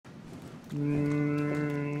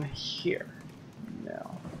Here.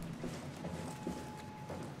 No.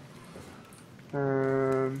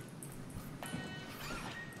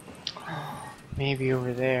 Maybe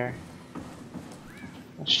over there.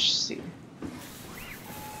 Let's just see.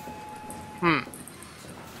 And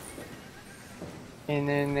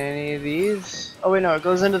then any of these? Oh wait, no, it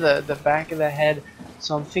goes into the back of the head.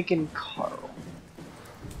 So I'm thinking Carl.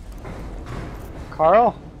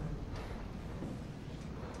 Carl?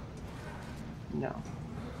 No.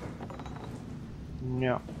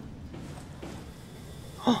 No.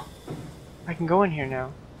 I can go in here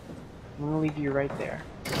now. I'm gonna leave you right there.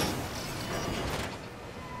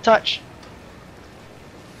 Touch!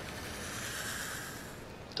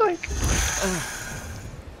 Doink!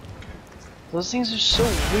 Those things are so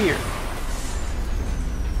weird.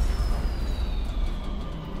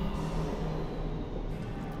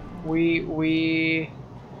 We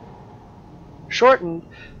shortened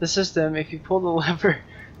the system. If you pull the lever,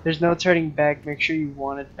 there's no turning back. Make sure you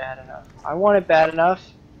want it bad enough. I want it bad enough.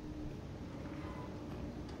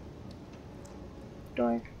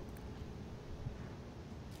 Doink.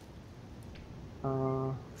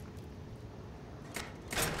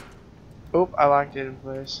 Oop, I locked it in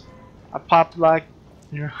place. I popped lock.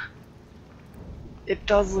 It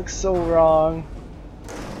does look so wrong.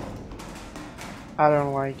 I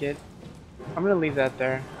don't like it. I'm gonna leave that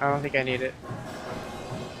there. I don't think I need it.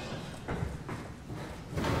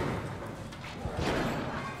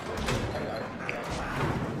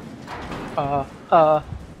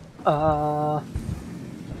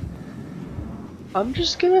 I'm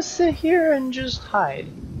just gonna sit here and just hide.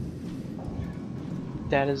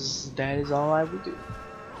 That is all I would do.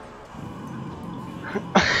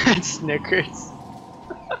 It snickers.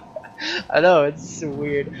 I know, it's so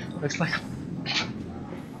weird. Looks like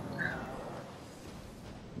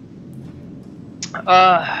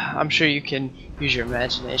I'm sure you can use your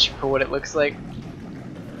imagination for what it looks like.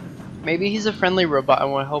 Maybe he's a friendly robot. I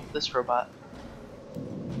want to help this robot.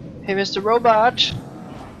 Hey, Mr. Robot!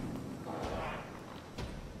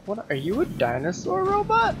 What, are you a dinosaur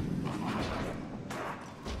robot?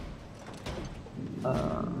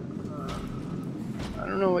 I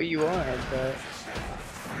don't know what you are, but...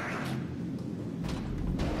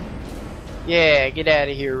 Yeah, get out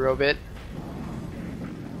of here, robot.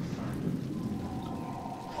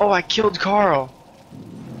 Oh, I killed Carl!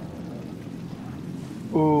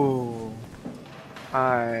 Ooh.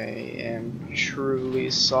 I am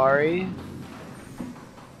truly sorry.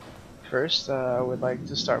 First, I would like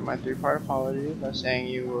to start my three-part apology by saying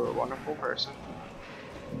you were a wonderful person.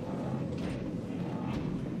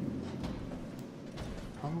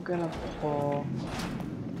 I'm gonna pull...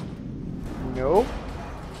 Nope.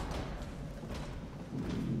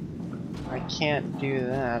 I can't do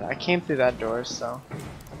that. I came through that door, so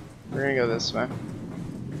we're gonna go this way.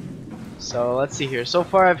 So let's see here. So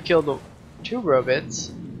far I've killed 2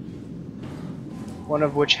 robots, one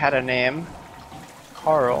of which had a name,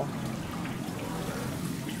 Carl.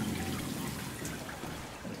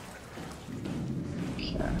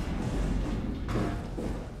 Okay.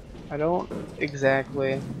 I don't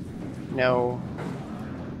exactly know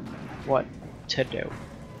what to do.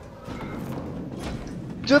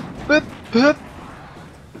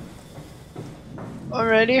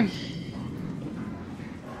 Alrighty.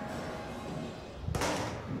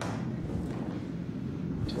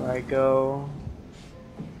 Do I go?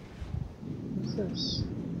 What's this?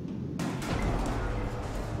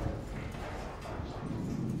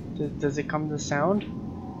 Does it come to sound?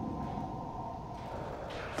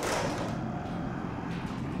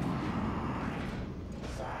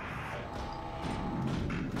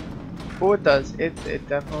 Oh, it does. It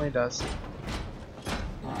definitely does.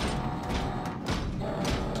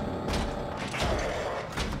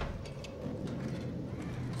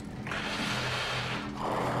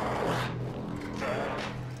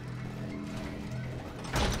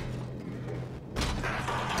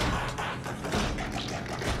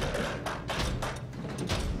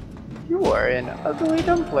 You are an ugly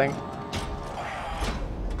dumpling.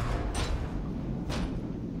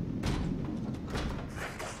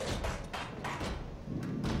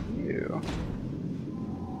 You.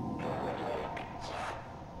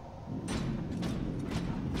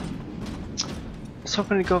 I was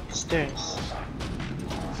hoping to go up the stairs.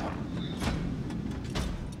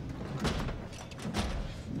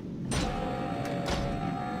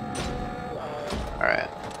 Alright.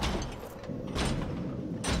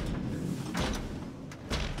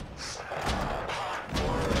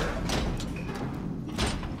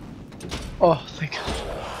 Oh, thank God.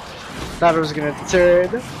 Thought it was gonna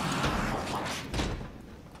turn.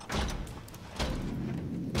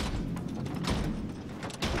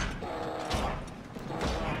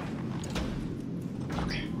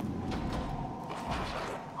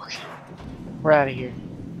 We're out of here.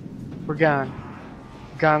 We're gone.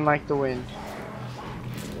 Gone like the wind.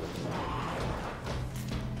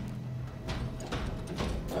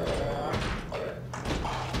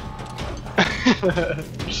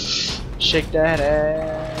 Shake that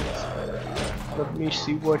ass. Let me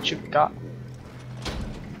see what you got.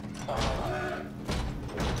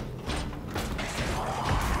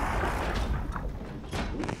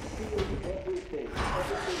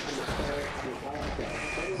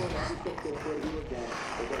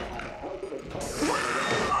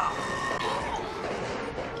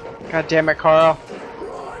 God damn it, Carl.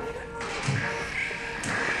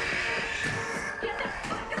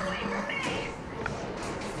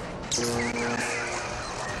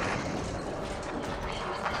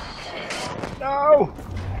 No!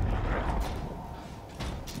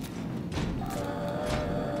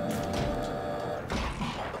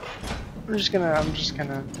 I'm just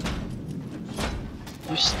gonna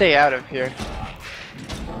you stay out of here.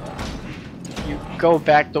 You go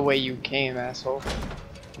back the way you came, asshole.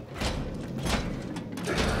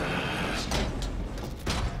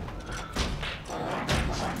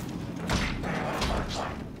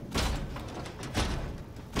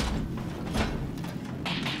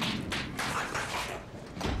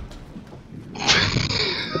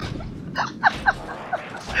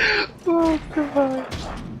 Oh, God.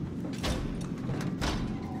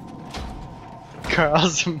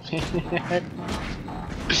 Carl's a maniac.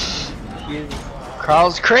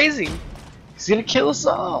 Carl's crazy. He's gonna kill us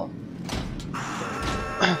all.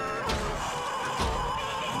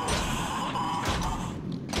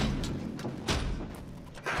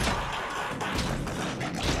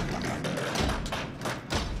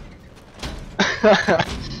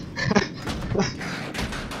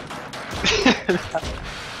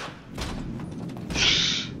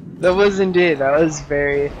 That was indeed. That was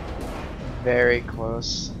very, very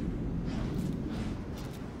close.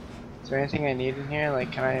 Is there anything I need in here?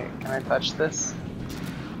 Like, can I touch this?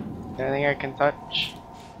 Anything I can touch?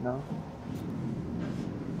 No.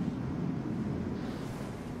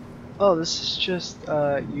 Oh, this is just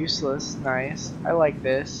useless. Nice. I like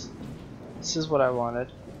this. This is what I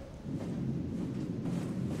wanted.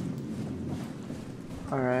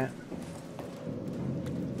 Alright.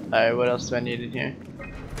 Alright, what else do I need in here?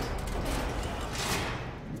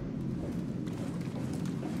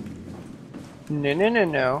 No, no, no,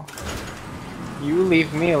 no. You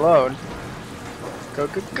leave me alone. Go,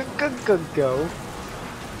 go, go, go, go, go.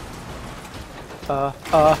 Ha!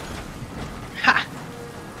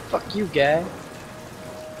 Fuck you, guy.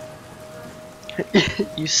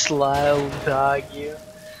 You sly old dog, you.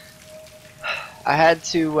 I had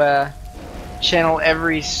to, channel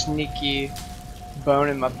every sneaky bone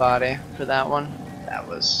in my body for that one. That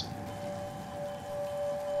was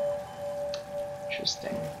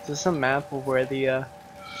interesting. Is this a map of where the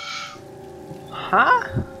huh?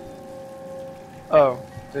 Oh,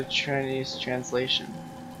 the Chinese translation.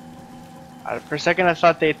 For a second I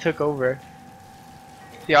thought they took over.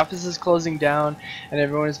 The office is closing down and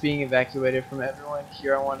everyone is being evacuated. From everyone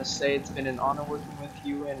here, I want to say it's been an honor working with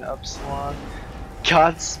you and Upsilon.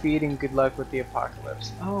 Godspeed and good luck with the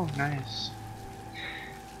apocalypse. Oh, nice.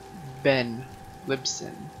 Ben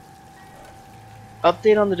Libson.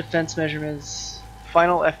 Update on the defense measurements.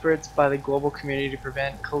 Final efforts by the global community to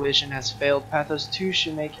prevent collision has failed. Pathos 2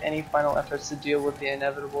 should make any final efforts to deal with the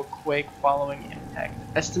inevitable quake following impact.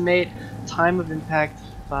 Estimate time of impact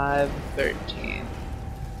 5:13.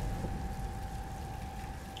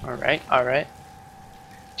 Alright, alright.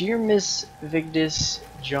 Dear Miss Vigdis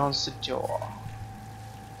Johnson,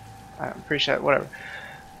 I'm pretty sure, whatever.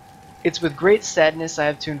 It's with great sadness I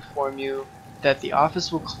have to inform you that the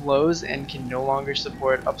office will close and can no longer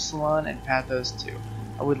support Upsilon and Pathos 2.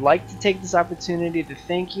 I would like to take this opportunity to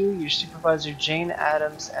thank you, your supervisor Jane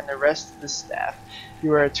Adams, and the rest of the staff.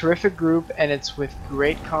 You are a terrific group, and it's with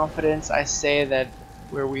great confidence I say that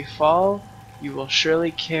where we fall, you will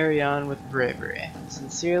surely carry on with bravery.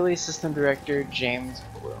 Sincerely, System Director James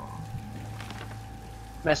Bloom.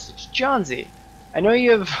 Message. Johnsy, I know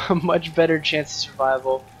you have a much better chance of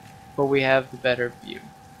survival, but we have the better view.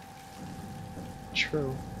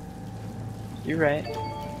 True. You're right.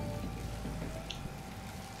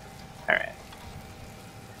 Alright.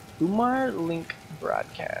 Umar Link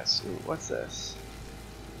Broadcast. Ooh, what's this?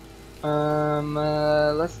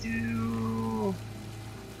 Let's do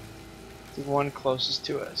the one closest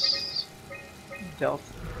to us. Delta.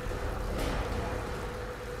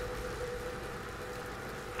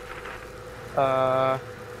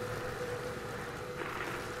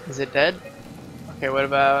 Is it dead? Okay, what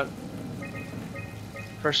about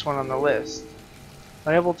first one on the list?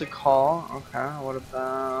 Unable to call. Okay, what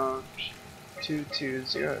about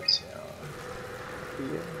 2200.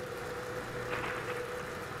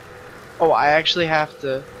 Oh, I actually have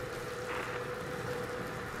to.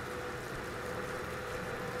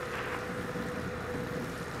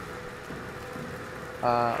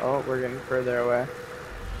 Oh, we're getting further away.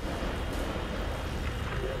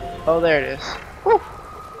 Oh, there it is. Woo!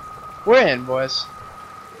 We're in, boys.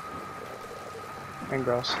 And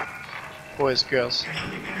girls. Boys, girls.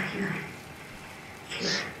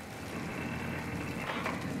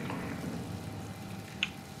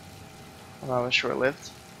 Well, that was short-lived.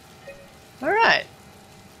 Alright.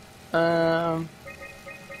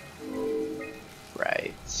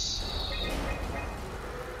 Right.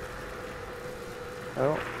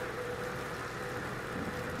 Oh.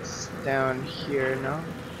 It's down here, no?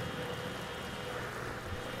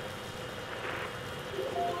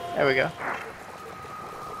 There we go.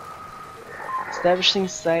 Establishing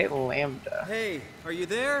site Lambda. Hey, are you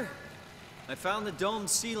there? I found the dome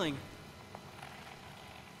ceiling.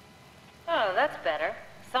 Oh, that's better.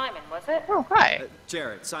 Simon, was it? Oh, hi.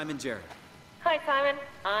 Jared, Simon Jared. Hi, Simon.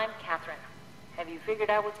 I'm Catherine. Have you figured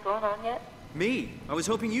out what's going on yet? Me? I was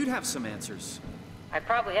hoping you'd have some answers. I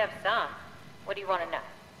probably have some. What do you want to know?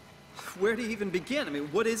 Where to even begin? I mean,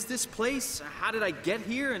 what is this place? How did I get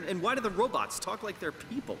here? And why do the robots talk like they're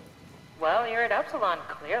people? Well, you're at Upsilon,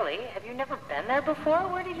 clearly. Have you never been there before?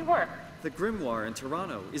 Where did you work? The Grimoire in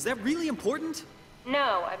Toronto. Is that really important?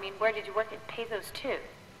 No, I mean, where did you work at Pezos 2?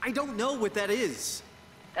 I don't know what that is.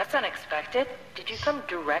 That's unexpected. Did you come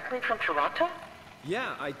directly from Toronto?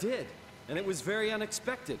 Yeah, I did. And it was very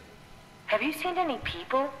unexpected. Have you seen any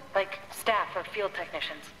people? Like staff or field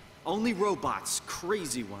technicians? Only robots.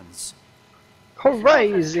 Crazy ones.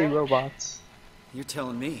 Crazy robots. You're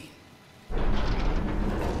telling me.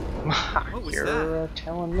 What was You're that?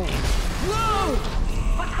 telling me. Whoa!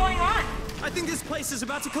 What's going on? I think this place is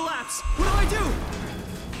about to collapse. What do I do?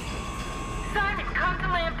 Simon, come to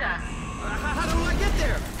Lambda. How do I get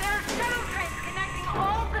there? There are shuttle trains connecting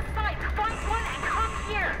all the sites. Find one and come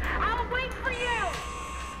here. I'll wait for you.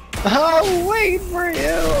 I'll wait for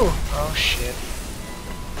you. Oh shit.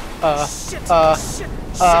 Shit.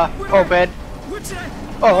 Oh bed. Where did I?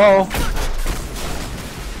 Oh.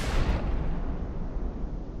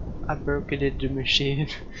 I broke it into the machine.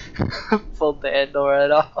 Pulled the end door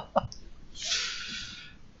right off.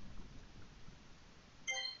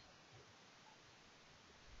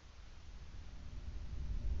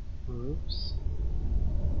 Oops.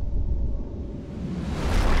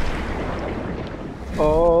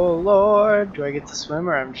 Oh Lord, do I get to swim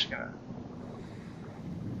or I'm just gonna?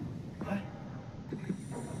 What?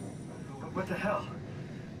 What the hell?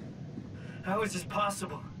 How is this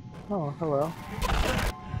possible? Oh, hello.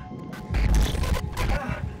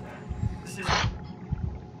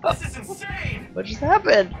 This is insane! What just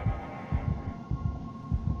happened?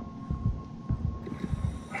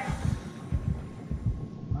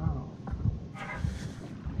 Oh.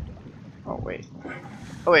 Oh wait.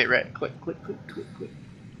 Oh wait, right. Click.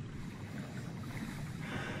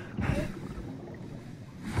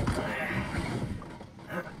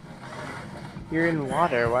 You're in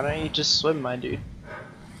water. Why don't you just swim, my dude?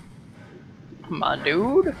 My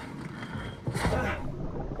dude?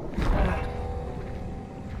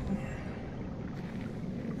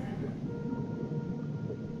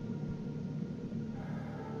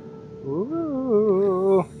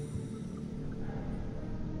 Ooh.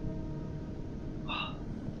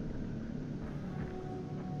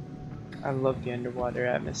 I love the underwater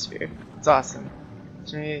atmosphere. It's awesome.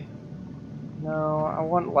 See? No, I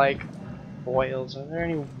want like whales. Are there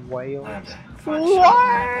any whales? Whales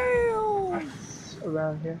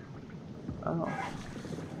around here? Oh.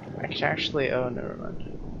 Actually, oh, never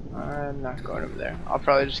mind. I'm not going over there. I'll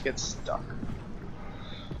probably just get stuck.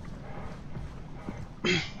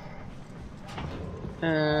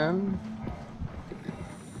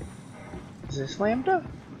 Is this Lambda?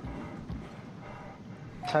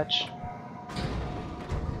 Touch.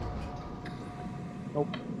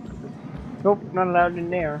 Nope. Nope, not allowed in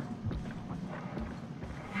there.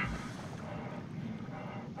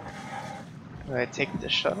 Do I take the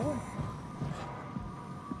shuttle?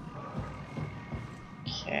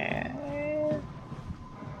 Okay.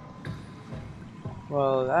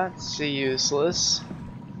 Well, that's useless.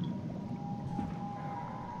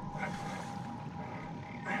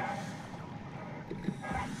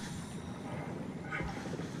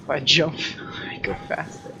 If I jump, I go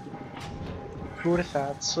faster. Who would have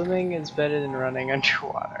thought swimming is better than running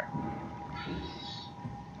underwater?